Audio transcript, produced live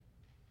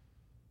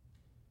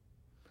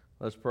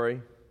Let's pray.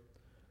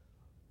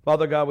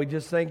 Father God, we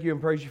just thank you and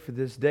praise you for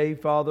this day,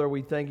 Father.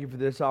 We thank you for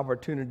this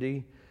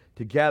opportunity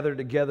to gather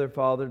together,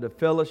 Father, to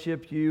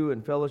fellowship you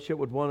and fellowship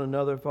with one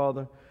another,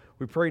 Father.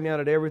 We pray now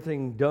that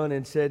everything done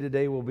and said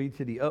today will be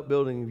to the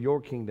upbuilding of your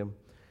kingdom.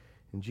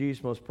 In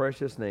Jesus' most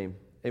precious name,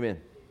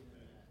 amen.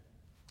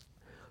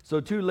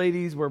 So two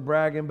ladies were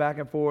bragging back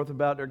and forth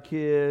about their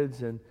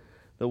kids, and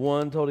the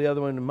one told the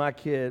other one,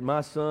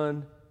 my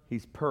son,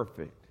 he's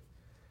perfect.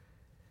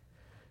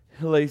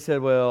 The lady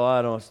said, well,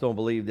 I just don't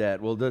believe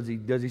that. Well, does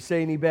he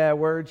say any bad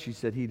words? She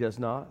said, he does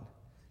not.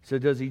 He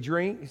said, does he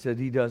drink? He said,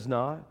 he does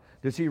not.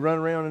 Does he run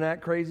around and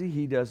act crazy?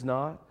 He does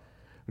not.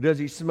 Does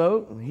he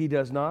smoke? He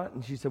does not.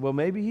 And she said, well,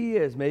 maybe he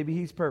is. Maybe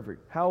he's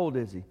perfect. How old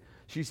is he?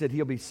 She said,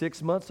 he'll be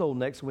 6 months old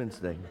next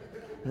Wednesday.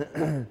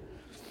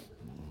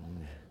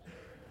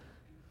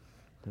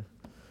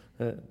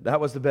 That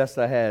was the best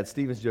I had.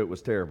 Stephen's joke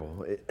was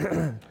terrible.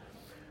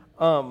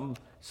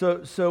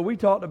 So we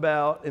talked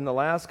about in the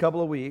last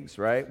couple of weeks,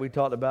 right? We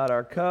talked about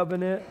our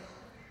covenant,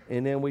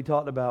 and then we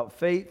talked about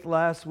faith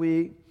last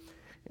week.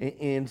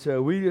 And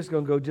so we're just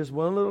going to go just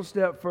one little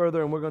step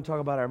further, and we're going to talk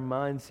about our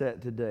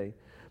mindset today.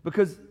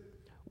 Because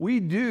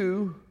we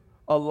do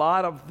a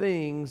lot of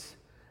things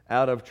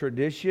out of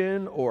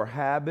tradition or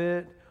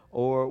habit,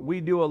 or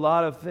we do a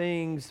lot of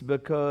things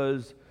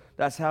because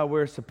that's how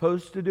we're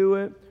supposed to do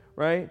it,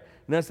 right?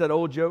 And that's that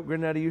old joke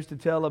Granddaddy used to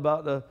tell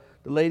about the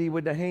lady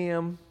with the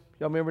ham.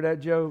 Y'all remember that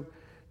joke?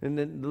 And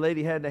then the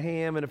lady had the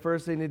ham, and the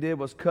first thing they did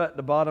was cut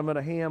the bottom of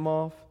the ham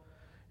off.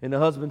 And the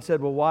husband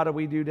said, well, why do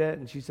we do that?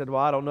 And she said,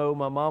 well, I don't know.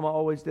 My mama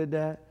always did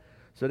that.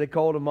 So they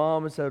called her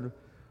mom and said,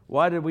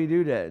 why did we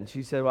do that? And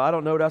she said, well, I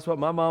don't know. That's what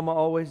my mama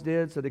always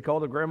did. So they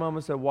called her grandmama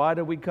and said, why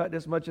did we cut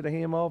this much of the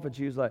ham off? And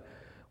she was like,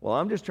 well,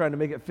 I'm just trying to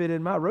make it fit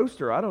in my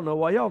roaster. I don't know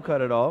why y'all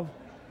cut it off.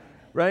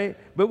 Right?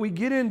 But we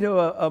get into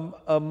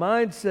a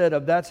mindset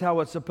of that's how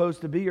it's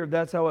supposed to be, or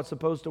that's how it's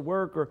supposed to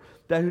work, or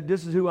that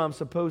this is who I'm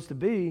supposed to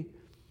be.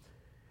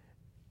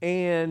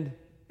 And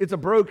it's a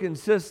broken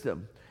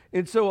system.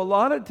 And so a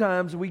lot of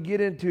times we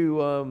get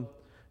into,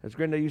 as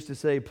Granddad used to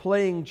say,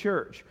 playing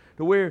church,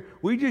 to where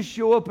we just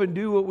show up and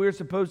do what we're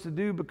supposed to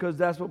do because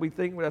that's what we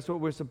think, that's what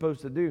we're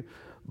supposed to do.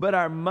 But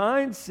our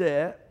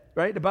mindset,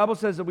 right? The Bible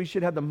says that we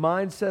should have the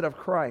mindset of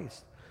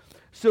Christ.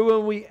 So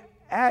when we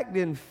act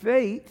in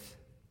faith,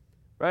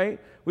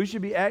 right? We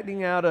should be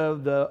acting out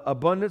of the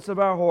abundance of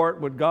our heart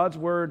with God's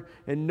word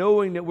and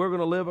knowing that we're going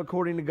to live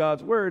according to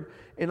God's word.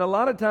 And a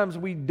lot of times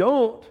we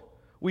don't.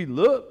 We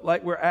look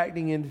like we're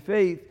acting in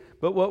faith,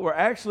 but what we're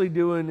actually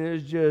doing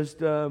is just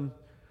going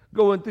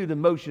through the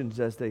motions,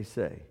 as they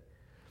say.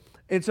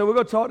 And so we're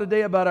going to talk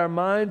today about our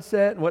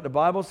mindset and what the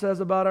Bible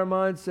says about our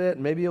mindset,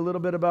 and maybe a little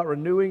bit about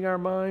renewing our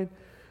mind.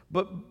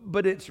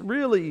 But it's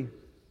really...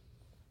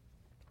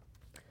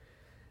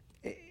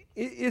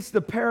 It's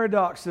the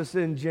paradox that's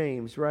in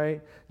James,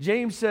 right?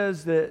 James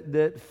says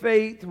that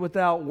faith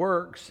without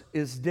works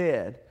is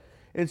dead.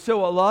 And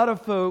so a lot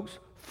of folks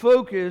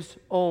focus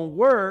on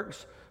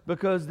works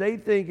because they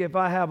think if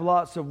I have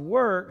lots of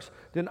works,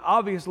 then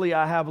obviously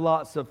I have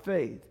lots of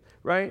faith,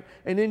 right?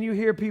 And then you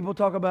hear people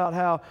talk about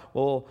how,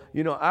 well,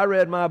 I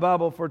read my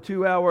Bible for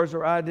 2 hours,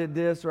 or I did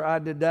this, or I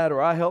did that, or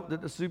I helped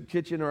at the soup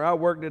kitchen, or I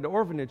worked at the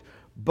orphanage.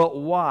 But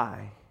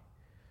why?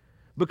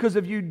 Because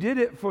if you did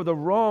it for the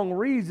wrong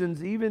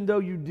reasons, even though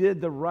you did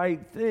the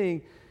right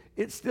thing,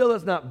 it still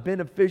is not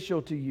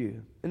beneficial to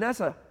you. And that's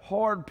a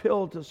hard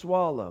pill to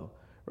swallow,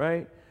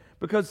 right?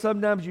 Because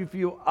sometimes you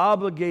feel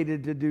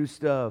obligated to do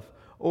stuff,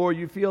 or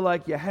you feel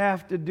like you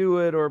have to do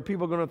it, or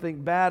people are going to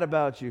think bad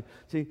about you.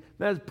 See,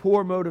 that's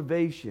poor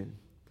motivation.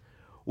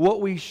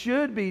 What we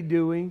should be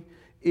doing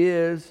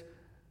is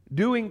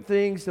doing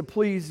things to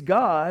please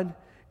God,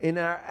 and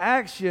our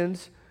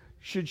actions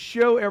should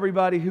show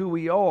everybody who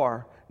we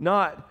are.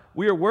 Not,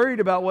 we are worried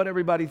about what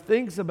everybody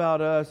thinks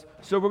about us,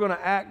 so we're going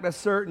to act a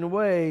certain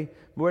way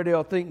where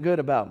they'll think good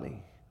about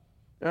me.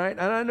 All right? And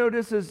I know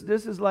this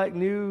is like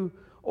new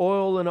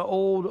oil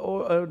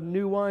in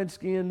new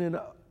wineskin and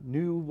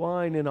new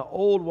wine in an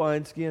old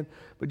wineskin.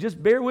 But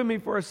just bear with me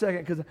for a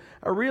second, because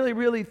I really,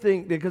 really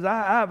think, because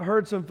I've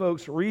heard some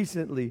folks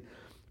recently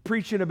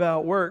preaching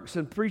about works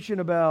and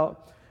preaching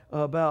about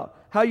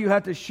how you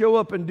have to show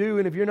up and do,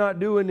 and if you're not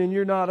doing, then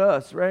you're not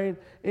us, right?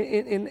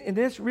 And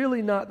that's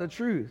really not the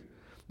truth.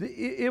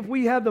 If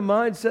we have the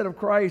mindset of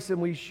Christ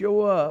and we show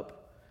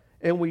up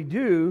and we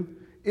do,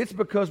 it's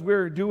because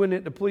we're doing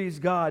it to please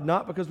God,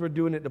 not because we're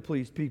doing it to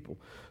please people.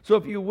 So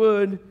if you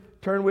would,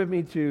 turn with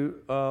me to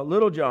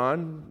Little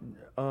John,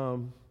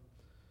 1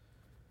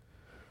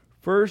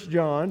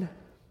 John.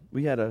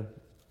 We had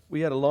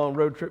a long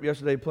road trip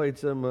yesterday, played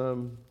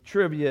some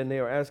trivia, and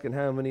they were asking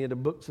how many of the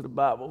books of the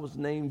Bible was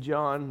named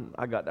John.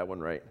 I got that one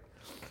right.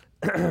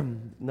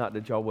 Not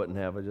that y'all wouldn't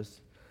have. I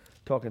just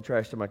talking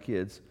trash to my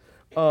kids.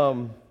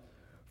 1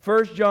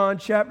 John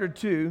chapter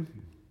 2,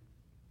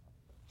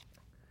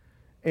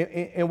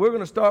 and we're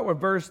going to start with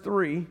verse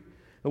 3.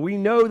 We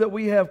know that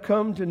we have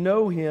come to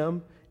know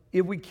him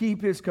if we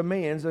keep his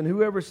commands, and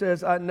whoever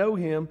says, I know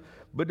him,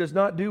 but does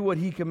not do what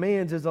he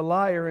commands is a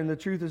liar, and the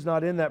truth is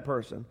not in that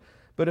person.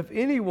 But if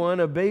anyone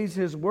obeys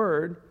his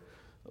word,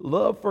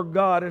 love for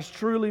God is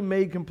truly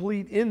made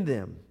complete in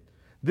them.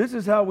 This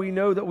is how we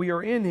know that we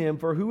are in him,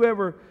 for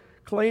whoever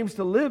claims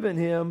to live in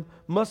him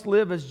must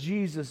live as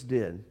Jesus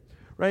did.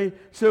 Right?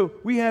 So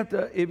we have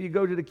to, if you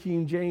go to the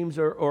King James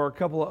or a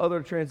couple of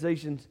other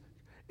translations,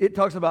 it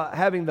talks about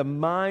having the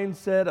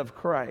mindset of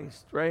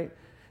Christ, right?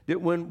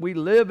 That when we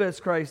live as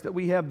Christ, that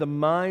we have the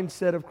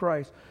mindset of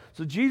Christ.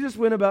 So Jesus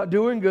went about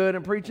doing good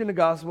and preaching the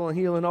gospel and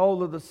healing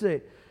all of the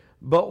sick.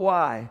 But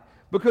why?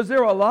 Because there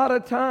were a lot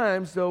of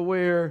times, though,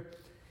 where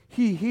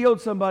he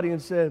healed somebody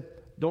and said,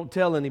 don't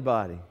tell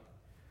anybody.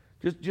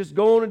 Just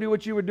go on and do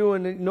what you were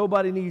doing.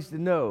 Nobody needs to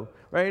know.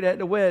 Right? At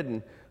the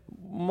wedding,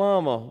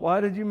 Mama,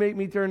 why did you make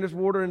me turn this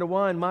water into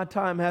wine? My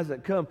time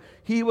hasn't come.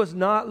 He was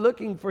not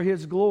looking for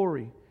his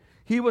glory.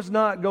 He was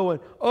not going,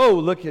 oh,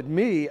 look at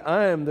me.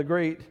 I am the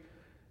great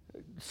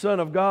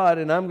Son of God,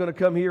 and I'm going to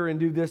come here and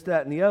do this,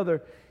 that, and the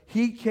other.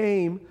 He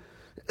came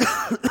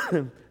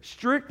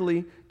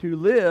strictly to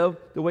live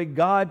the way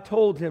God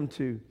told him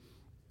to.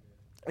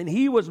 And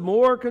he was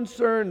more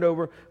concerned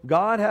over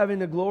God having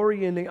the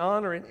glory and the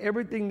honor and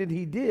everything that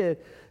he did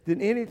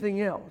than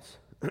anything else.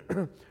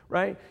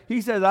 Right?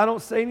 He says, I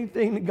don't say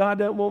anything that God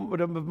doesn't want,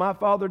 but my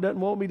Father doesn't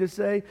want me to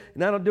say,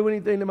 and I don't do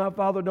anything that my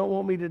Father don't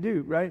want me to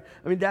do. Right?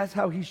 I mean, that's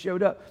how he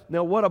showed up.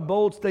 Now, what a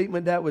bold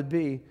statement that would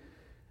be.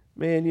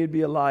 Man, you'd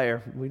be a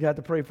liar. We'd have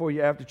to pray for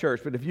you after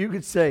church. But if you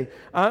could say,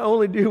 I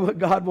only do what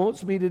God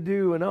wants me to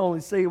do, and I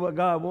only say what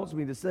God wants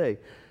me to say,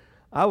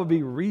 I would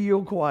be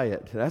real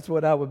quiet. That's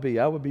what I would be.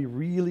 I would be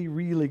really,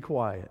 really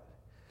quiet.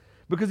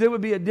 Because it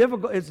would be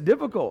it's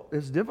difficult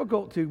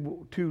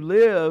to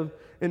live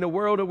in the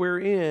world that we're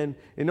in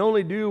and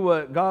only do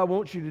what God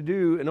wants you to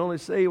do and only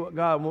say what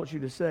God wants you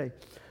to say.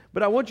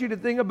 But I want you to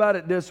think about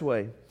it this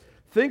way.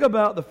 Think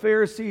about the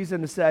Pharisees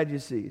and the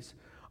Sadducees.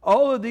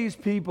 All of these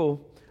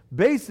people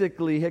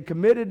basically had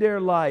committed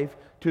their life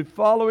to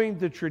following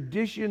the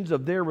traditions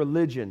of their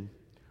religion,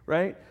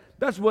 right?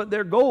 That's what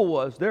their goal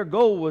was. Their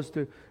goal was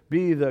to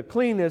be the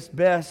cleanest,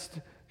 best,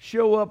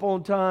 show up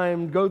on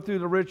time, go through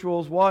the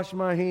rituals, wash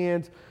my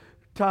hands,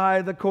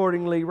 tithe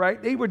accordingly,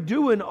 right? They were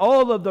doing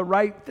all of the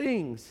right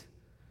things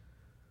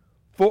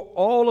for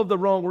all of the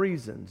wrong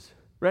reasons,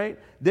 right?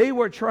 They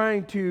were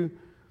trying to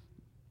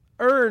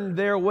earn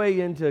their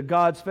way into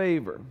God's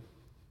favor.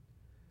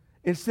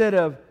 Instead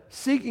of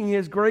seeking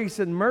his grace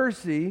and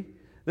mercy,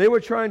 they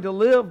were trying to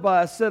live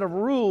by a set of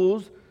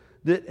rules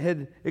that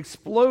had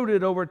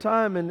exploded over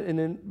time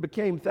and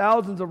became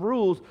thousands of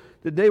rules,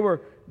 that they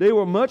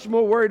were much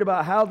more worried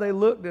about how they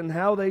looked and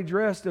how they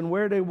dressed and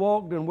where they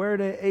walked and where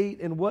they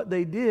ate and what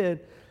they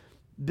did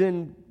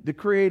than the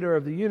creator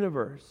of the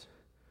universe.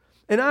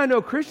 And I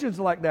know Christians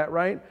like that,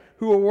 right?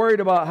 Who are worried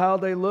about how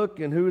they look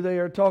and who they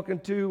are talking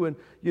to. And,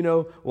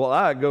 well,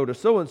 I go to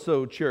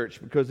so-and-so church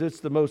because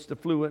it's the most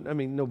affluent. I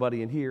mean,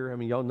 nobody in here. I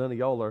mean, none of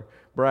y'all are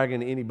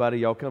bragging to anybody.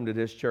 Y'all come to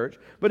this church.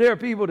 But there are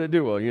people that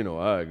do,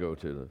 I go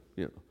to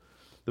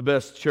the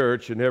best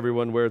church and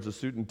everyone wears a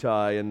suit and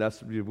tie and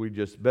we're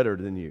just better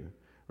than you,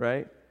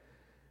 right?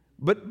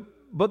 But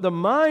the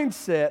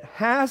mindset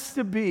has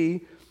to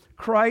be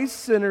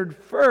Christ-centered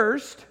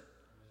first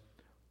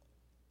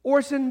or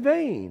it's in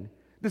vain.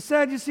 The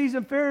Sadducees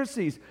and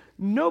Pharisees,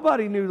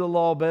 nobody knew the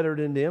law better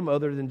than them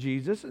other than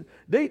Jesus.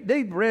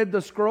 They read the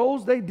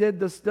scrolls, they did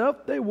the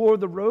stuff, they wore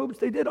the robes,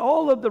 they did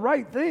all of the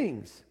right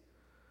things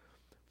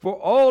for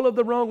all of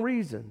the wrong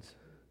reasons.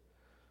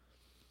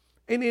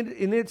 And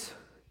it's,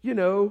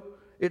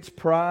 it's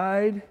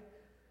pride,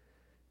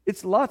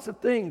 it's lots of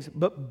things,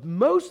 but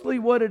mostly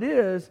what it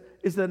is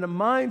that the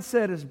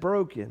mindset is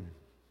broken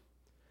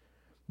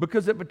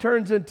because it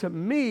turns into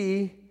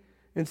me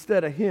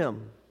instead of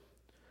him.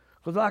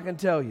 Because I can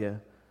tell you,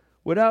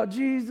 without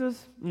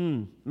Jesus,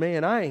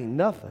 man, I ain't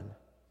nothing.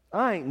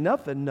 I ain't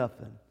nothing.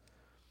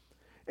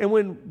 And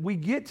when we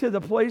get to the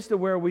place to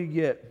where we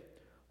get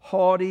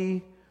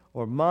haughty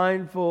or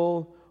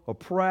mindful or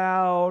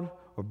proud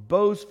or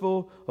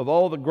boastful of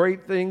all the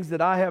great things that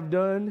I have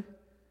done,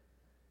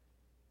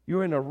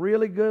 you're in a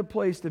really good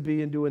place to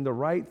be in doing the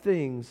right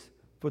things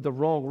for the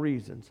wrong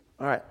reasons.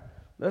 All right,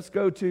 let's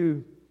go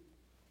to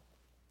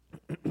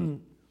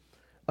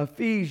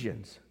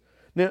Ephesians.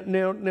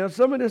 Now,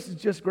 some of this is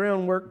just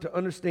groundwork to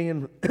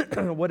understand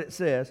what it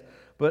says,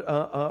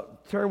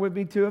 but turn with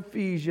me to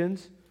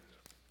Ephesians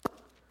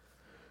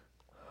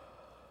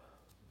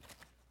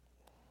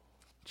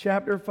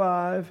chapter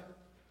 5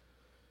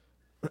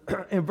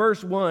 and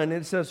verse 1.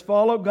 It says,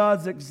 "Follow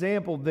God's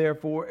example,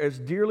 therefore, as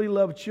dearly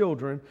loved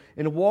children,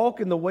 and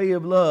walk in the way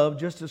of love,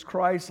 just as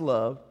Christ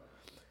loved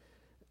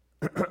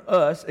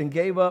us and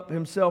gave up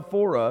himself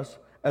for us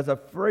as a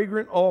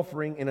fragrant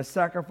offering and a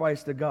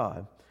sacrifice to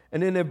God."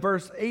 And then in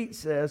verse 8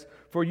 says,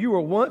 "For you were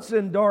once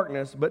in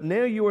darkness, but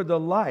now you are the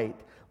light.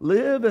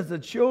 Live as the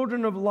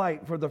children of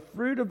light, for the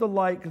fruit of the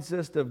light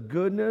consists of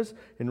goodness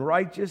and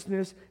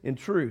righteousness and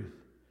truth."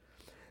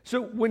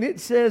 So when it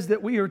says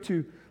that we are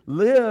to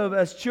live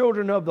as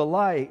children of the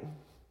light,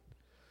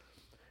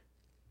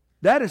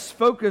 that is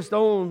focused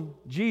on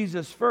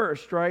Jesus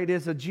first, right?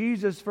 It's a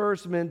Jesus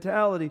first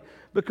mentality,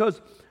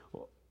 because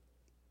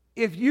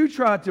if you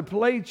try to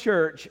play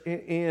church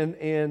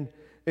and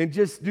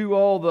just do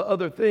all the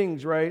other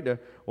things, right?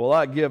 Well,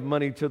 I give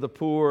money to the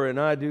poor and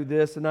I do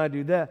this and I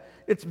do that.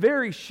 It's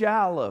very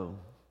shallow,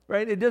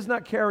 right? It does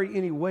not carry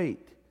any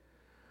weight.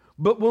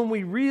 But when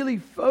we really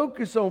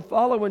focus on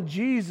following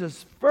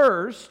Jesus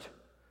first,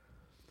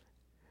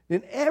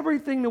 then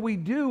everything that we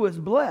do is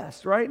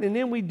blessed, right? And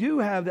then we do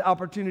have the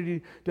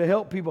opportunity to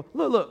help people.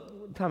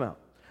 Look, time out.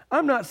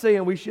 I'm not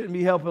saying we shouldn't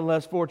be helping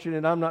less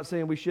fortunate. I'm not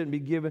saying we shouldn't be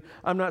giving.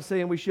 I'm not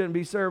saying we shouldn't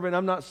be serving.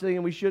 I'm not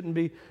saying we shouldn't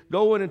be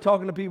going and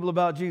talking to people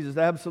about Jesus.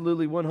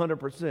 Absolutely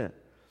 100%.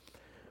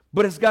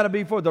 But it's got to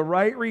be for the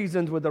right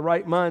reasons with the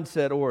right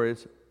mindset, or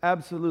it's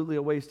absolutely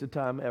a waste of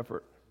time,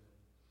 effort.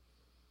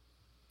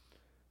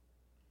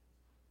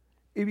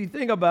 If you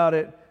think about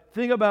it,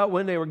 think about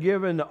when they were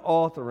giving the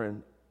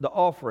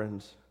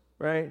offerings,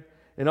 right?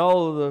 And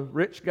all of the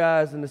rich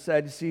guys and the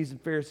Sadducees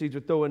and Pharisees are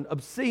throwing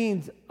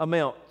obscene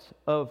amounts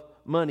of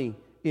money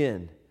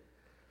in.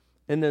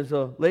 And there's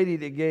a lady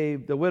that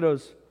gave the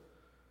widow's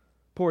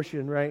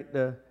portion, right?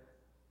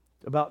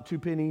 About 2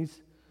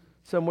 pennies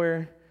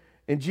somewhere.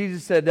 And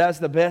Jesus said, that's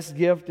the best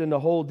gift in the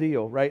whole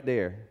deal right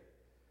there.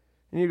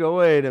 And you go,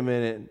 wait a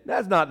minute.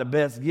 That's not the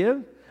best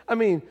gift. I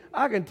mean,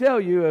 I can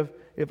tell you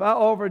if I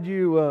offered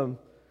you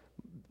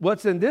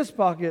what's in this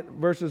pocket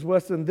versus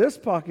what's in this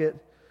pocket,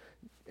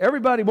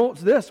 everybody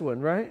wants this one,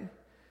 right?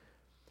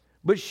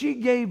 But she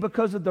gave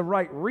because of the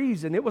right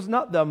reason. It was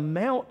not the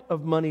amount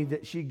of money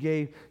that she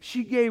gave.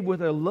 She gave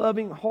with a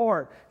loving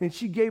heart, and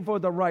she gave for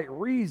the right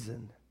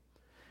reason.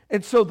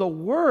 And so the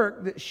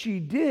work that she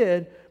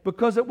did,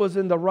 because it was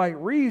in the right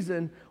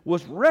reason,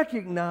 was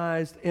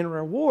recognized and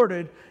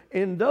rewarded.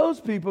 And those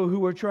people who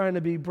were trying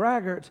to be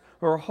braggarts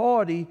or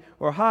haughty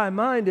or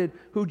high-minded,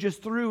 who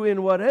just threw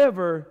in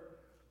whatever,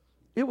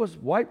 it was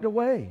wiped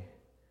away.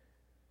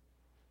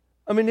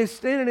 I mean, they're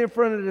standing in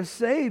front of the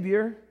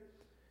Savior,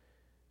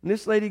 and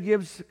this lady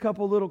gives a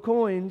couple little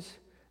coins,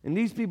 and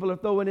these people are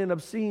throwing in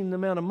obscene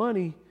amount of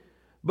money.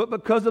 But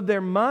because of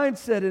their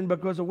mindset and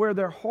because of where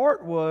their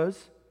heart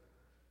was,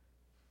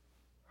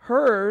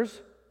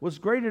 hers was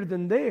greater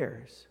than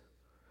theirs.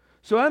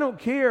 So I don't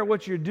care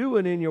what you're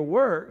doing in your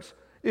works.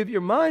 If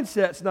your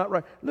mindset's not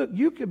right, look,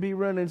 you could be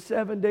running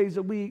 7 days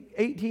a week,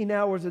 18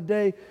 hours a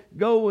day,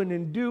 going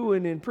and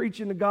doing and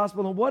preaching the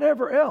gospel and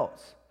whatever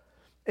else.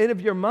 And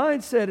if your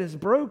mindset is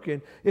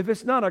broken, if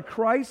it's not a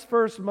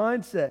Christ-first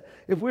mindset,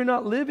 if we're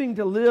not living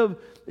to live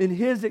in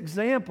His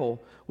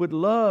example with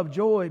love,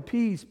 joy,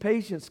 peace,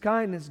 patience,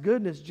 kindness,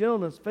 goodness,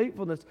 gentleness,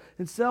 faithfulness,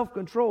 and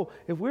self-control,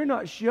 if we're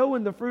not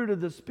showing the fruit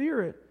of the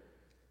Spirit,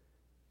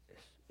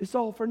 it's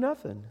all for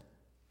nothing.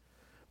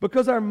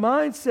 Because our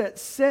mindset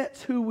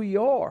sets who we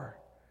are.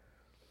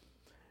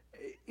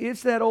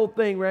 It's that old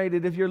thing, right?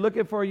 That if you're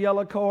looking for a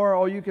yellow car,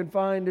 all you can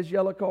find is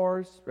yellow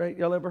cars, right?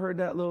 Y'all ever heard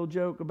that little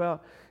joke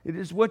about it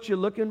is what you're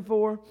looking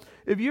for?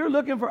 If you're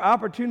looking for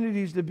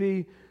opportunities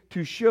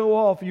to show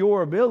off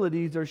your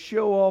abilities or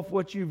show off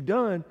what you've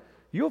done,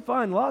 you'll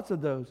find lots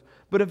of those.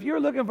 But if you're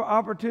looking for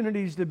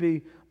opportunities to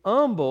be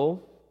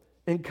humble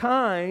and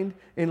kind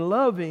and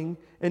loving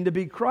and to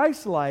be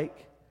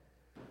Christ-like,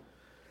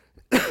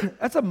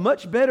 that's a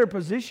much better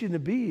position to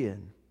be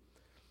in.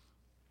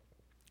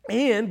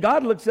 And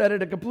God looks at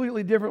it a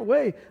completely different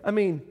way. I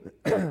mean,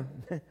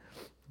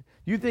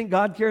 you think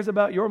God cares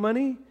about your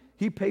money?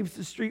 He paves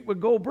the street with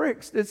gold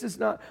bricks. This is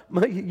not,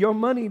 your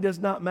money does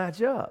not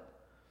match up.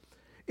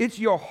 It's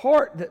your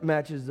heart that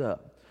matches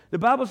up. The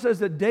Bible says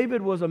that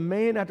David was a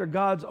man after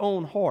God's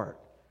own heart.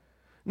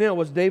 Now,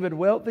 was David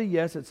wealthy?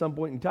 Yes, at some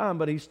point in time,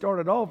 but he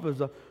started off as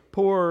a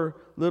poor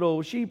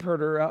little sheep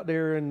herder out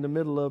there in the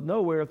middle of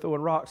nowhere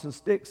throwing rocks and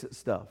sticks at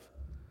stuff.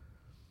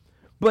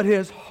 But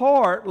his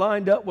heart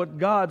lined up with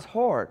God's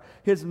heart.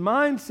 His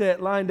mindset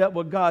lined up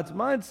with God's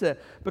mindset.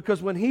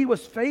 Because when he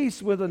was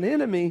faced with an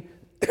enemy,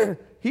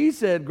 he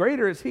said,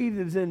 greater is he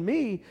that is in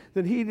me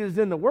than he that is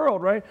in the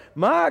world, right?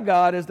 My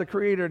God is the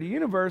creator of the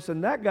universe,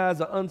 and that guy's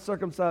an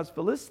uncircumcised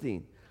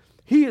Philistine.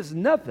 He is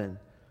nothing.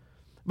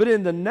 But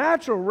in the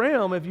natural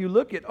realm, if you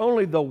look at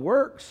only the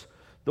works,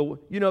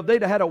 if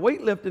they'd had a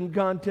weightlifting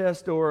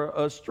contest or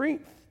a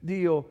strength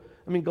deal,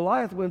 I mean,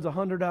 Goliath wins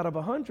 100 out of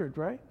 100,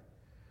 right?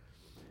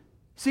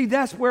 See,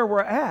 that's where we're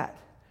at.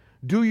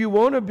 Do you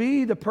want to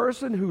be the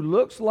person who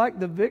looks like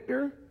the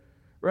victor,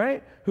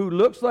 right? Who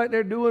looks like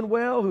they're doing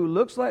well, who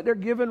looks like they're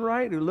giving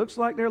right, who looks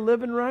like they're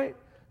living right,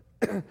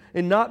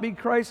 and not be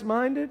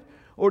Christ-minded?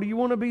 Or do you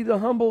want to be the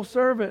humble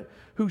servant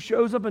who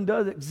shows up and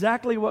does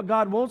exactly what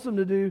God wants them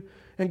to do,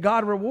 and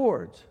God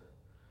rewards?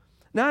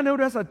 Now, I know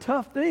that's a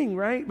tough thing,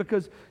 right?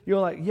 Because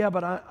you're like, yeah,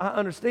 but I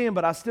understand,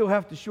 but I still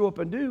have to show up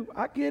and do.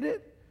 I get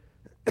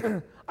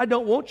it. I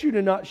don't want you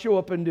to not show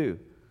up and do.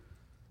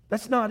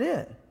 That's not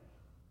it.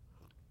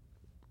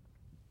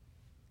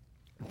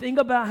 Think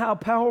about how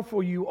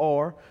powerful you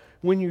are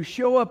when you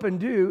show up and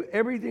do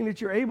everything that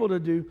you're able to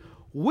do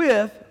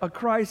with a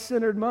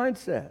Christ-centered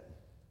mindset.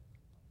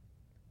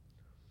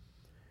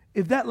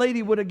 If that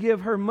lady would have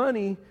given her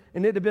money,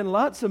 and it'd have been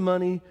lots of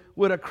money,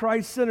 with a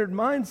Christ-centered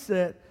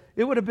mindset,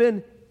 it would have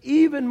been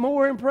even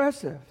more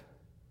impressive.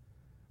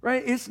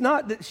 right? It's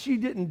not that she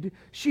didn't,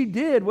 she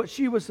did what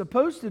she was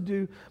supposed to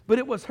do, but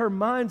it was her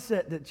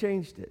mindset that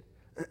changed it.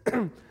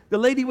 The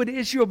lady with the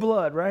issue of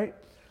blood, right?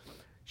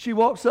 She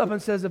walks up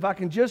and says, if I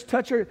can just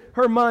touch her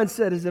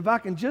mindset is, if I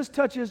can just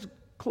touch his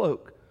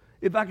cloak,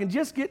 if I can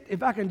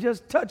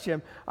just touch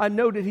him, I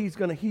know that he's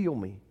going to heal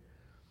me.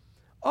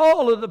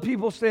 All of the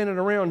people standing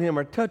around him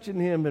are touching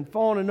him and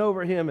fawning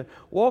over him and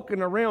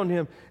walking around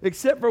him,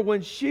 except for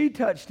when she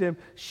touched him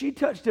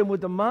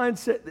with the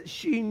mindset that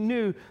she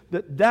knew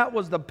that that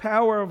was the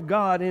power of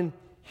God in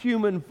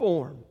human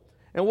form.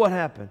 And what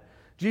happened?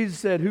 Jesus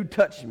said, who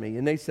touched me?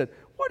 And they said,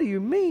 what do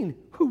you mean,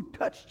 who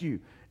touched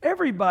you?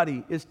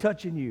 Everybody is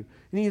touching you.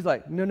 And he's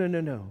like,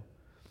 no.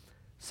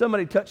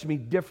 Somebody touched me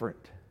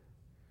different.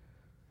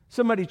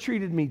 Somebody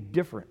treated me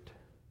different.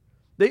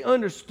 They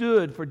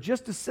understood for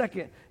just a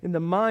second in the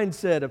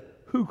mindset of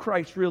who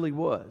Christ really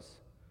was.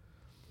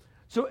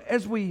 So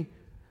as we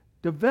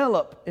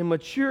develop and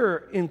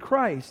mature in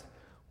Christ,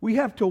 we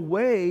have to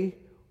weigh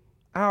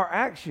our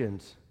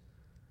actions.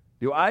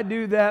 Do I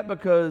do that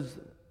because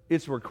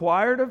it's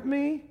required of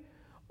me?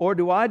 Or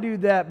do I do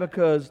that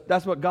because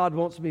that's what God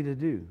wants me to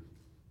do?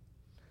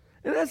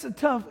 And it's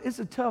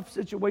a tough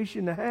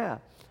situation to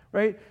have,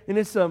 right? And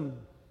it's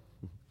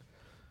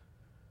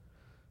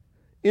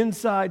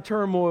inside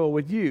turmoil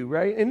with you,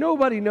 right? And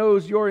nobody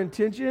knows your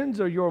intentions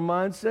or your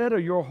mindset or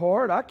your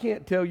heart. I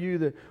can't tell you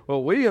that,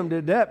 well, William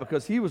did that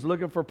because he was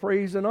looking for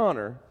praise and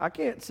honor. I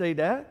can't say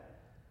that.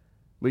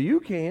 But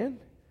you can.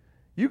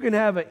 You can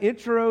have an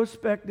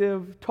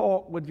introspective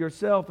talk with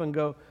yourself and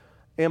go,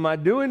 am I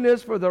doing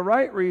this for the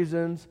right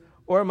reasons,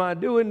 or am I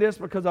doing this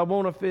because I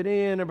want to fit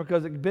in, or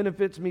because it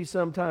benefits me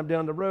sometime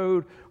down the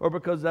road, or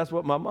because that's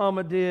what my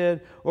mama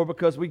did, or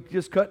because we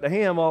just cut the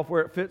ham off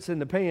where it fits in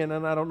the pan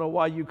and I don't know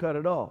why you cut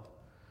it off.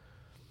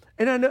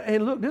 And I know,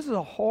 and look, this is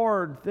a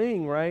hard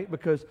thing, right?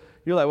 Because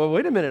you're like, well,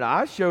 wait a minute,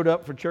 I showed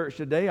up for church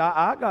today.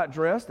 I got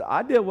dressed.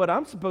 I did what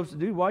I'm supposed to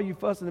do. Why are you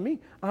fussing at me?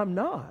 I'm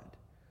not.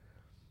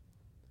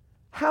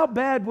 How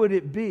bad would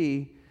it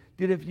be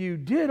that if you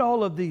did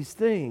all of these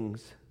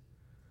things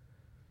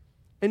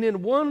and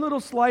then one little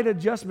slight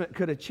adjustment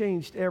could have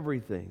changed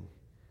everything?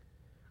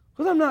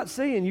 Because I'm not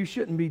saying you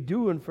shouldn't be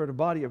doing for the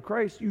body of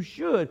Christ. You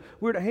should.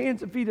 We're the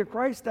hands and feet of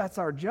Christ. That's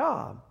our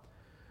job.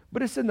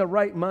 But it's in the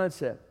right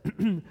mindset.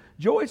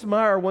 Joyce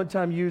Meyer one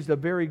time used a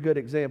very good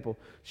example.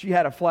 She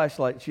had a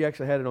flashlight. She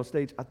actually had it on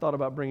stage. I thought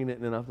about bringing it,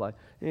 and then I was like,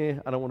 I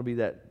don't want to be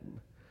that,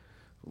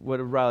 what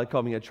Riley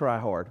called me, a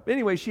try-hard. But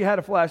anyway, she had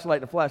a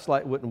flashlight, and the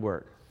flashlight wouldn't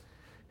work.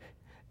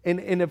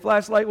 And the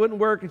flashlight wouldn't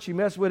work, and she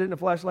messed with it, and the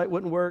flashlight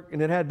wouldn't work,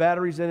 and it had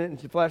batteries in it, and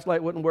the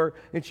flashlight wouldn't work,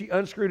 and she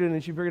unscrewed it,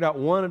 and she figured out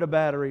one of the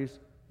batteries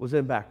was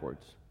in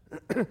backwards.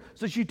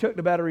 So she took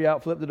the battery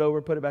out, flipped it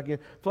over, put it back in.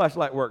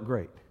 Flashlight worked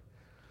great.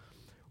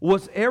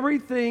 Was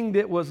everything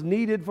that was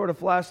needed for the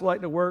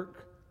flashlight to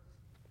work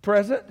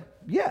present?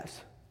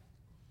 Yes.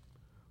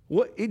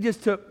 It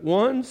just took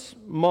one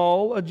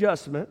small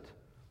adjustment,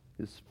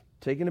 just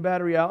taking the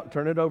battery out,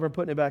 turning it over, and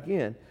putting it back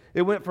in.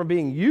 It went from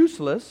being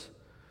useless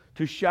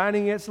to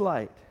shining its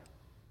light.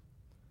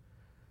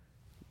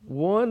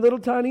 One little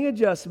tiny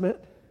adjustment,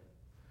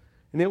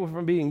 and it went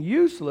from being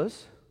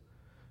useless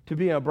to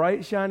being a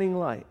bright, shining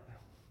light.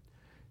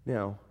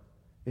 Now,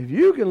 if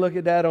you can look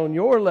at that on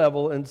your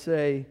level and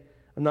say,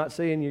 I'm not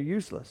saying you're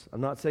useless.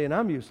 I'm not saying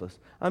I'm useless.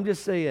 I'm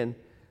just saying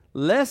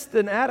less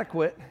than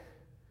adequate,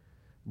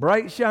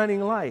 bright,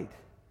 shining light.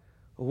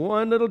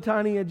 One little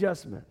tiny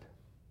adjustment.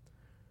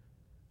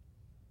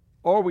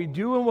 Are we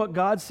doing what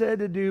God said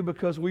to do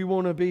because we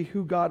want to be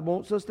who God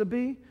wants us to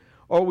be?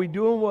 Or are we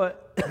doing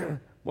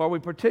are we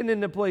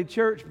pretending to play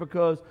church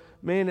because,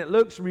 man, it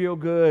looks real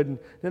good, and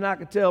then I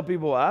can tell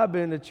people, I've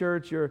been to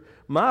church, or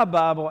my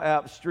Bible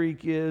app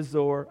streak is,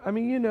 or, I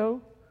mean,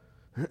 and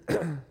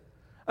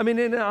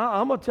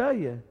I'm going to tell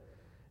you,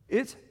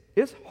 it's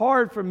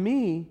hard for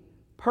me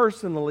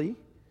personally,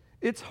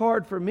 it's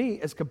hard for me,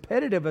 as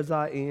competitive as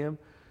I am,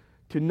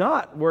 to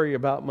not worry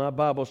about my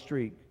Bible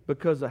streak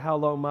because of how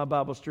long my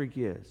Bible streak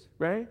is,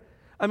 right?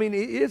 I mean,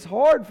 it's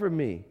hard for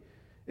me.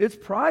 It's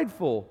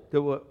prideful.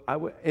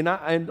 And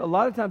a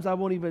lot of times I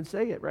won't even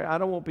say it, right? I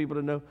don't want people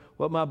to know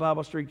what my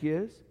Bible streak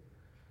is.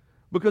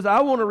 Because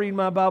I want to read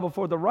my Bible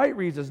for the right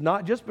reasons,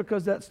 not just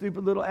because that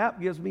stupid little app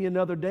gives me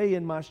another day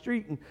in my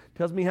streak and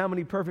tells me how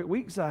many perfect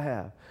weeks I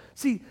have.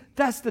 See,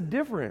 that's the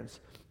difference.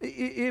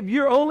 If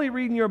you're only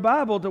reading your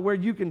Bible to where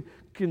you can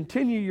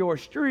continue your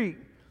streak,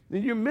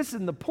 then you're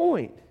missing the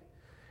point.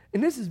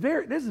 And this is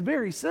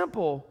very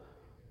simple,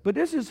 but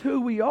this is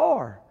who we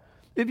are.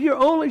 If you're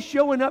only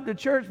showing up to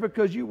church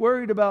because you're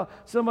worried about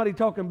somebody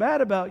talking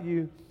bad about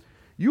you,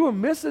 you are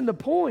missing the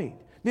point.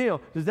 Now,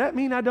 does that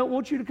mean I don't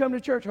want you to come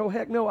to church? Oh,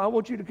 heck no. I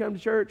want you to come to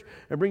church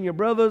and bring your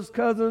brothers,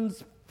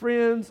 cousins,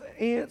 friends,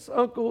 aunts,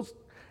 uncles,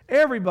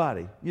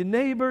 everybody, your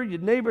neighbor,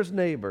 your neighbor's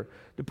neighbor,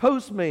 the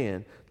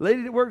postman, the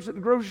lady that works at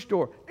the grocery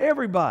store,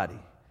 everybody.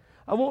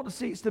 I want the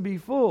seats to be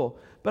full,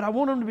 but I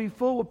want them to be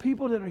full with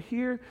people that are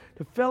here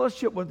to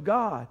fellowship with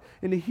God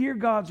and to hear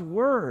God's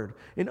word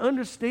and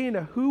understand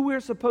who we're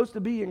supposed to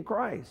be in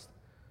Christ.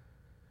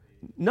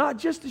 not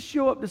just to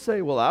show up to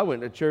say, well, I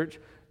went to church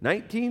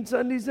 19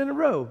 Sundays in a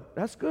row.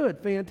 That's good,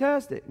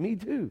 fantastic, me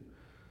too.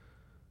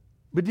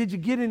 But did you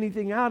get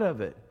anything out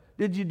of it?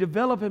 Did you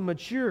develop and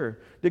mature?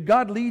 Did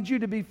God lead you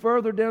to be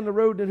further down the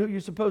road than who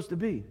you're supposed to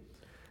be?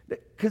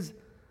 Because,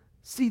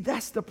 see,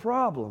 that's the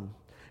problem.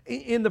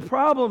 And the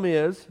problem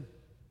is,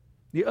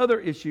 the other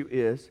issue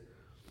is,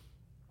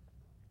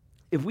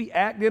 if we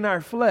act in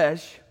our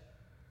flesh,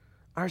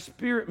 our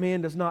spirit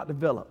man does not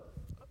develop.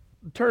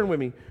 Turn with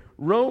me.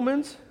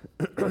 Romans.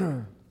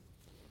 I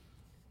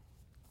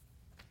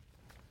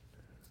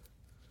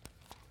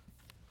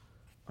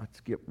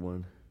skipped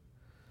one.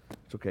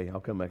 It's okay. I'll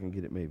come back and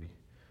get it maybe.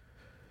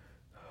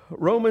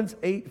 Romans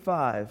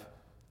 8:5.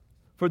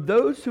 For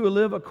those who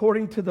live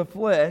according to the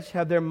flesh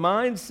have their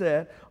mind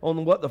set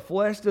on what the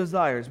flesh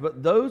desires,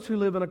 but those who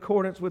live in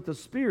accordance with the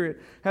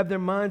Spirit have their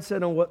mind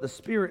set on what the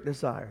Spirit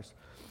desires.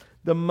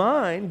 The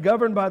mind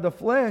governed by the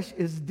flesh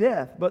is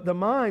death, but the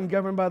mind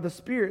governed by the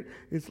Spirit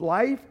is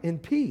life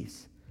and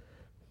peace.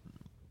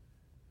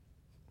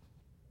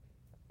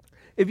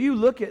 If you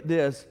look at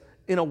this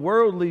in a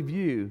worldly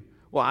view,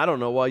 well, I don't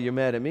know why you're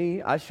mad at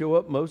me. I show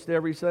up most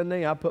every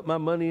Sunday. I put my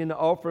money in the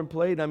offering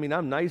plate. I mean,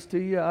 I'm nice to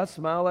you. I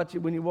smile at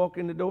you when you walk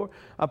in the door.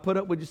 I put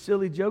up with your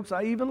silly jokes.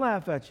 I even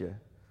laugh at you.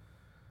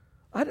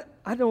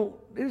 I don't,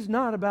 it's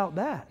not about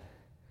that.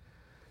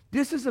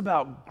 This is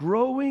about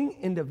growing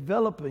and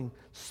developing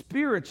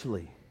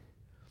spiritually.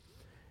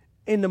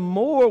 And the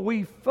more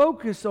we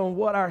focus on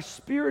what our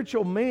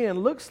spiritual man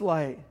looks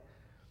like,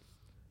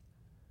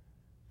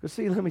 because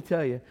see, let me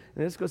tell you,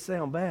 and it's going to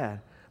sound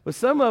bad, but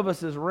some of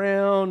us is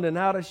round and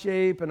out of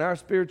shape, and our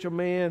spiritual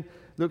man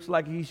looks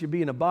like he should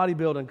be in a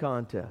bodybuilding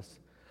contest.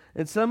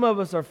 And some of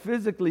us are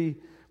physically,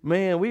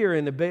 man, we are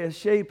in the best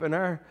shape, and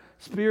our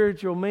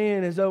spiritual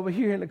man is over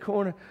here in the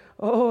corner.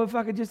 Oh, if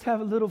I could just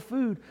have a little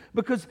food.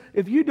 Because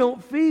if you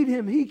don't feed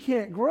him, he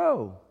can't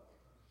grow.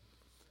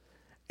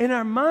 And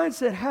our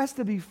mindset has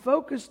to be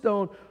focused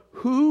on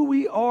who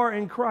we are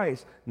in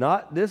Christ,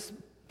 not this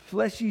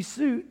fleshy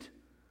suit.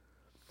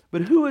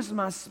 But who is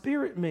my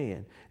spirit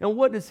man? And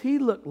what does he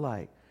look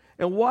like?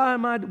 And what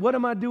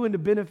am I doing to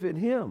benefit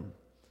him?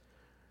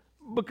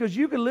 Because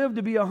you can live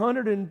to be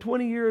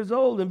 120 years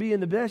old and be in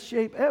the best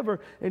shape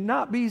ever and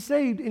not be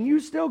saved, and you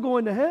still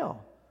going to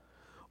hell.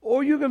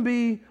 Or you can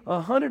be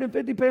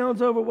 150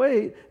 pounds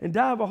overweight and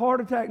die of a heart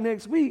attack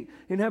next week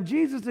and have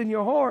Jesus in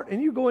your heart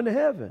and you go into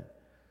heaven.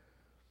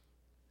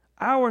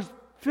 Our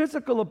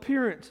physical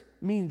appearance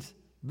means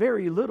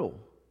very little.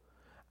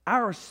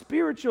 Our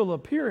spiritual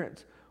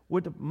appearance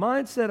with the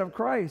mindset of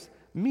Christ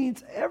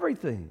means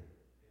everything.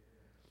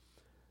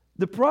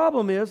 The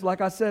problem is,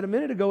 like I said a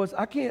minute ago, is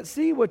I can't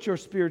see what your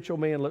spiritual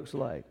man looks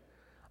like.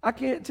 I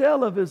can't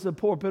tell if it's a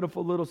poor,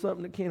 pitiful little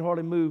something that can't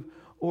hardly move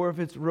or if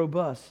it's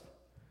robust.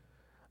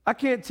 I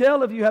can't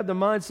tell if you have the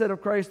mindset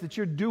of Christ that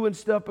you're doing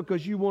stuff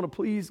because you want to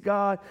please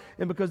God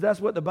and because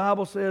that's what the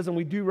Bible says, and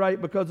we do right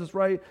because it's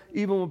right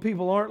even when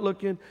people aren't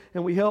looking,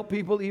 and we help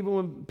people even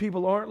when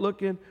people aren't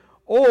looking.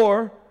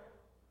 Or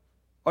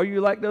are you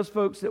like those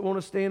folks that want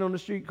to stand on the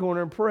street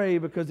corner and pray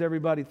because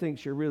everybody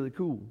thinks you're really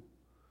cool?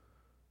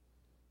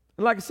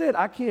 And like I said,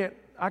 I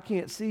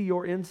can't see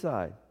your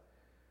inside.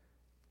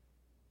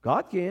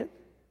 God can.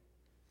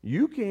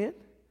 You can.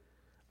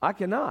 I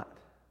cannot.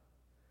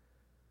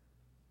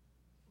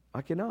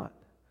 I cannot.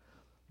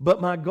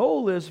 But my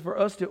goal is for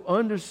us to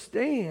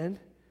understand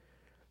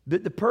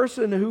that the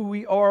person who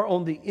we are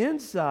on the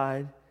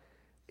inside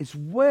is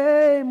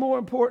way more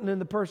important than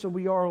the person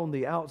we are on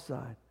the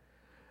outside.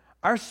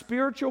 Our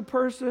spiritual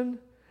person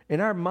and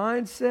our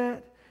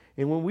mindset,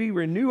 and when we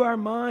renew our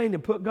mind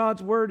and put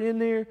God's word in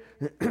there,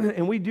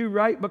 and we do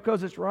right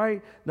because it's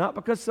right, not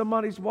because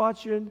somebody's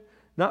watching,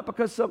 not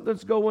because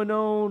something's going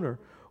on,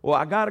 or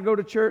I got to go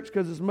to church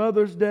because it's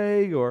Mother's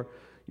Day, or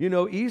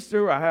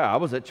Easter. I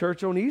was at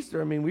church on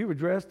Easter. I mean, we were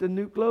dressed in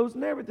new clothes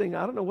and everything.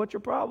 I don't know what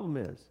your problem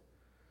is.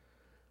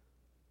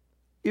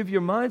 If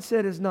your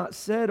mindset is not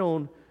set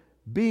on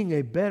being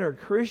a better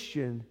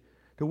Christian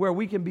to where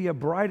we can be a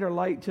brighter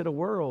light to the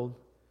world,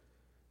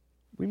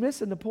 we're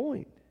missing the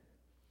point.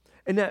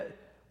 And that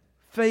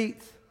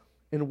faith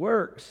and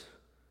works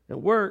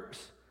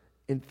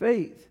and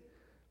faith.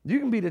 You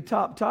can be the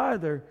top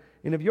tither,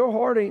 and if your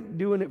heart ain't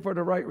doing it for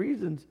the right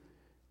reasons,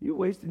 you're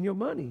wasting your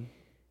money.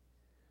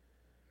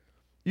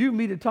 You can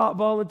be the top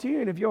volunteer,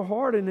 and if your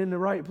heart ain't in the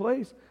right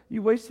place,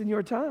 you're wasting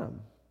your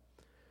time.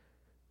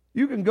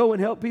 You can go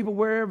and help people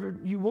wherever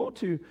you want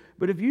to,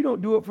 but if you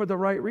don't do it for the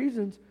right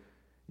reasons,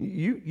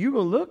 you're going to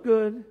look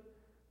good,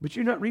 but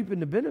you're not reaping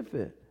the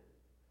benefit.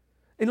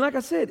 And like I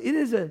said, it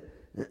is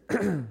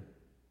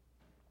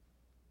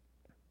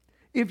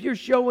if you're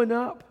showing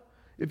up,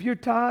 if you're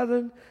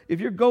tithing,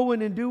 if you're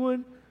going and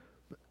doing,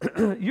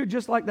 you're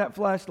just like that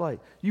flashlight.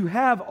 You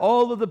have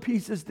all of the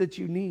pieces that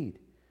you need.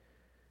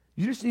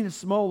 You just need a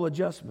small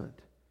adjustment.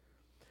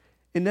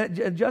 And that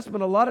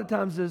adjustment a lot of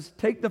times is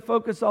take the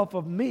focus off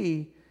of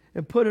me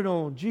and put it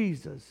on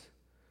Jesus.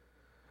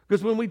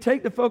 Because when we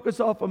take the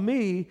focus off of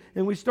me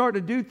and we start to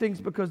do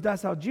things because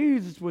that's how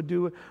Jesus would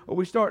do it, or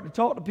we start to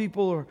talk to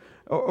people,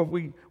 or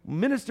we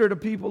minister to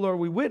people, or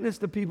we witness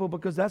to people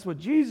because that's what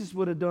Jesus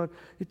would have done,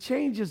 it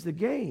changes the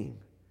game.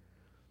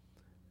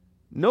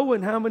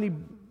 Knowing how many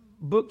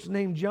books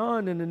named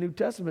John in the New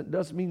Testament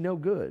does me no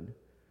good.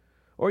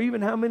 Or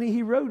even how many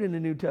he wrote in the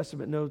New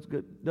Testament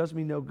does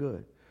me no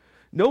good.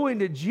 Knowing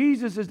that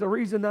Jesus is the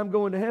reason I'm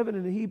going to heaven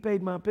and that he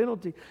paid my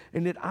penalty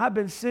and that I've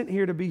been sent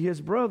here to be his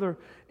brother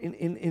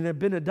and have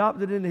been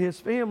adopted into his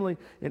family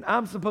and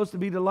I'm supposed to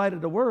be the light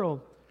of the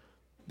world,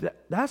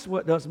 that's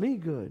what does me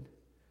good.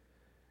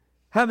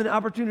 Having the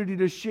opportunity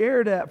to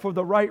share that for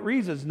the right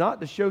reasons, not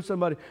to show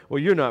somebody, well,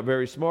 you're not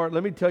very smart.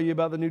 Let me tell you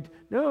about the new.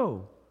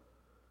 No.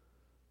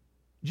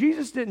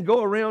 Jesus didn't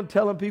go around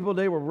telling people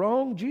they were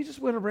wrong. Jesus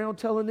went around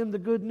telling them the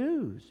good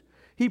news.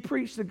 He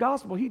preached the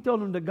gospel. He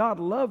told them that God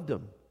loved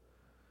them.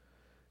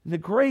 The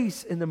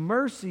grace and the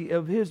mercy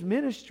of his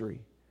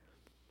ministry.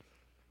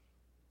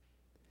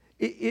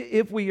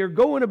 If we are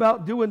going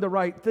about doing the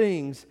right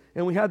things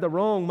and we have the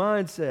wrong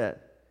mindset,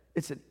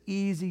 it's an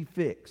easy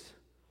fix.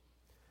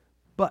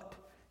 But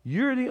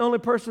you're the only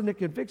person that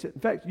can fix it.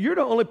 In fact, you're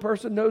the only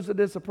person that knows that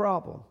it's a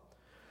problem.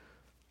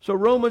 So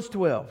Romans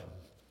 12.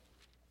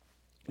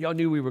 Y'all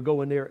knew we were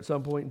going there at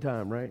some point in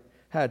time, right?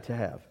 Had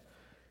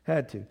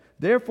to.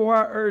 Therefore,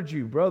 I urge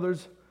you,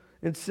 brothers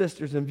and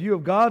sisters, in view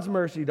of God's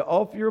mercy, to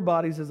offer your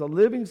bodies as a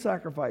living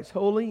sacrifice,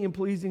 holy and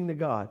pleasing to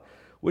God,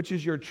 which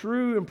is your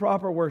true and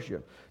proper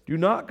worship. Do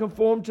not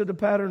conform to the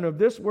pattern of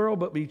this world,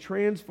 but be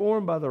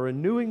transformed by the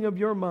renewing of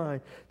your mind,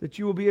 that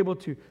you will be able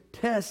to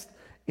test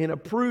and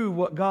approve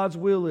what God's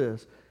will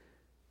is.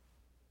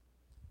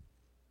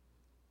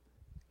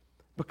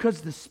 Because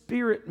the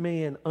spirit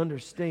man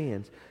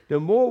understands. The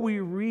more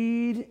we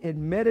read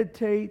and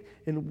meditate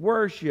and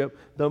worship,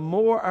 the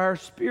more our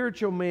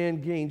spiritual man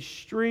gains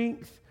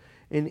strength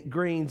and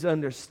gains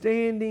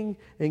understanding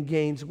and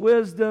gains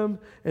wisdom.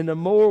 And the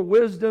more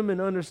wisdom and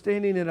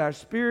understanding that our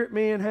spirit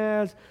man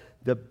has,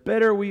 the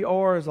better we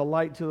are as a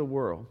light to the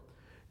world.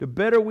 The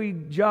better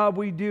job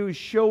we do is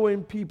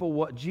showing people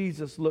what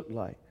Jesus looked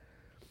like.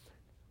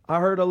 I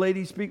heard a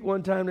lady speak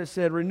one time that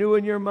said,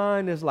 renewing your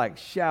mind is like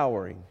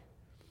showering.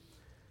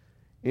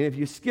 And if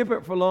you skip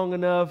it for long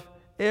enough,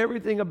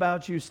 everything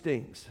about you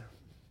stinks.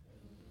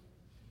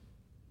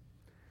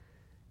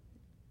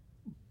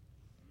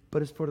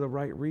 But it's for the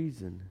right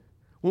reason.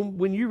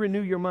 When you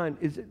renew your mind,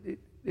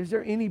 is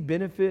there any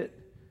benefit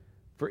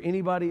for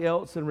anybody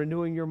else in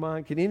renewing your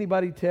mind? Can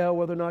anybody tell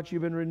whether or not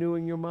you've been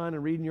renewing your mind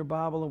and reading your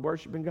Bible and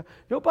worshiping God?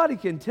 Nobody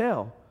can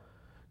tell.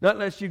 Not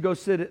unless you go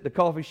sit at the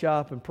coffee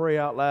shop and pray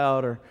out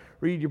loud or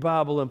read your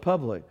Bible in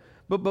public.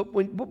 But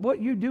what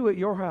you do at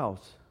your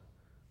house,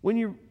 when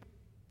you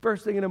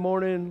first thing in the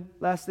morning,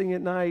 last thing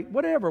at night,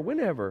 whatever,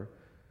 whenever,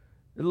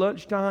 at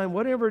lunchtime,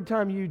 whatever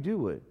time you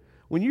do it.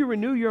 When you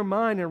renew your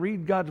mind and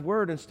read God's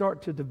word and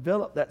start to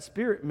develop that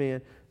spirit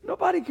man,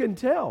 nobody can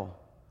tell.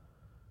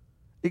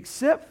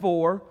 Except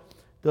for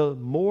the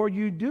more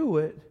you do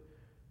it,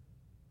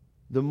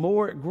 the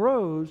more it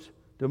grows,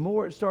 the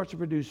more it starts to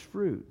produce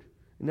fruit.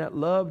 And that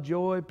love,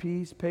 joy,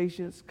 peace,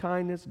 patience,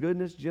 kindness,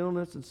 goodness,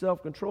 gentleness, and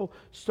self-control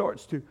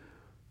starts to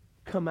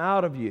come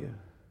out of you.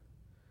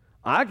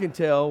 I can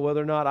tell whether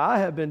or not I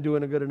have been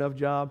doing a good enough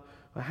job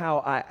of how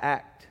I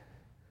act.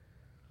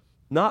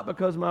 Not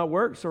because my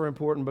works are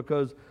important,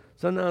 because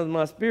sometimes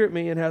my spirit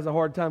man has a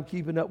hard time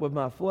keeping up with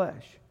my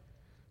flesh.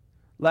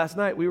 Last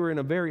night we were in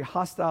a very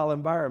hostile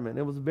environment.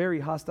 It was a very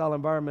hostile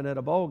environment at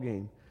a ball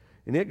game.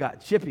 And it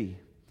got chippy.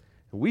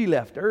 And we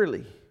left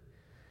early.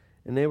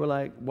 And they were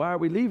like, why are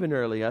we leaving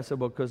early? I said,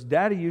 well, because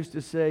Daddy used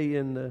to say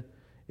in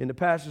the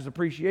pastor's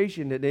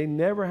appreciation that they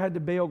never had to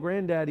bail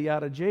Granddaddy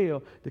out of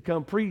jail to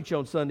come preach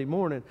on Sunday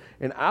morning.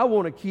 And I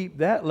want to keep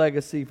that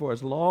legacy for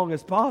as long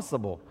as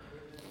possible.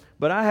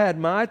 But I had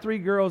my 3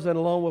 girls and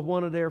along with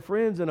one of their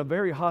friends in a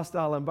very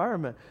hostile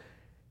environment.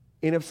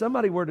 And if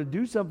somebody were to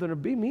do something or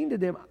be mean to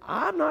them,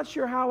 I'm not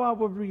sure how I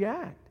would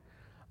react.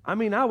 I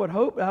mean, I would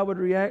hope I would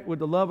react with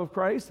the love of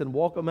Christ and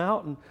walk them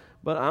out.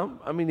 But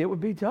it would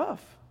be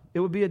tough.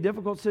 It would be a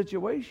difficult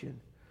situation.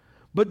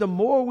 But the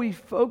more we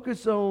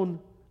focus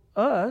on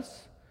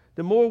us,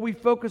 the more we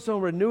focus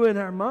on renewing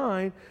our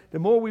mind, the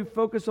more we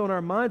focus on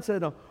our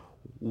mindset on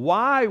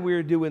why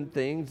we're doing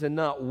things and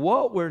not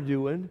what we're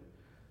doing,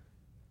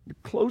 the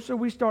closer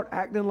we start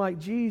acting like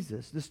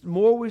Jesus, the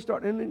more we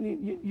start,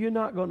 and you're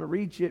not going to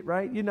reach it,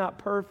 right? You're not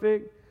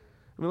perfect.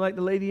 I mean, like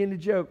the lady in the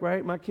joke,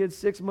 right? My kid's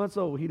 6 months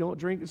old. He don't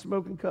drink and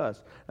smoke and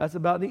cuss. That's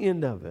about the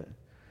end of it.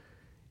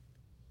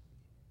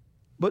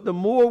 But the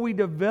more we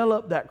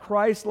develop that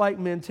Christ-like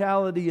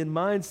mentality and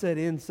mindset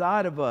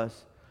inside of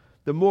us,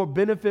 the more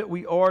benefit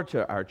we are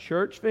to our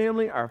church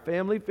family, our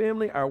family,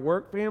 our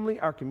work family,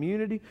 our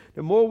community,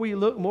 the more we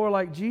look more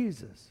like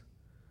Jesus.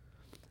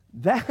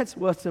 That's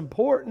what's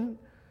important.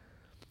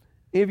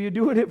 If you're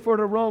doing it for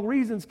the wrong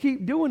reasons,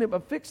 keep doing it,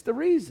 but fix the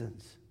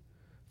reasons.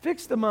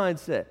 Fix the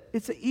mindset.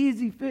 It's an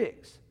easy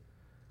fix.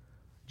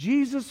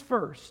 Jesus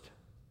first,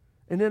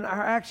 and then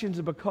our actions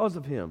are because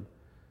of him,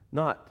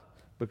 not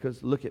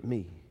because look at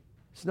me.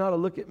 It's not a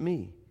look at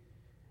me.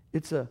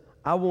 It's a,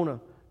 I want to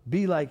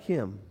be like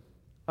him.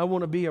 I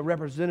want to be a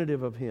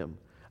representative of him.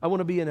 I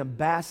want to be an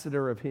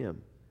ambassador of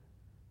him.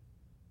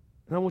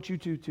 And I want you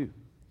to too.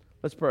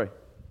 Let's pray.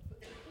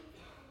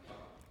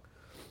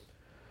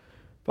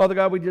 Father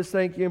God, we just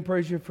thank you and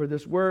praise you for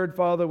this word.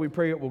 Father, we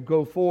pray it will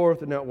go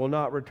forth and that it will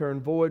not return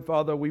void.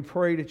 Father, we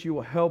pray that you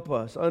will help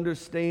us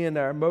understand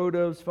our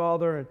motives,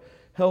 Father, and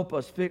help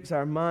us fix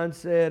our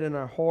mindset and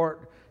our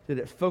heart that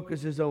it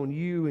focuses on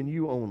you and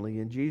you only.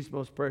 In Jesus'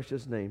 most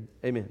precious name,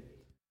 amen.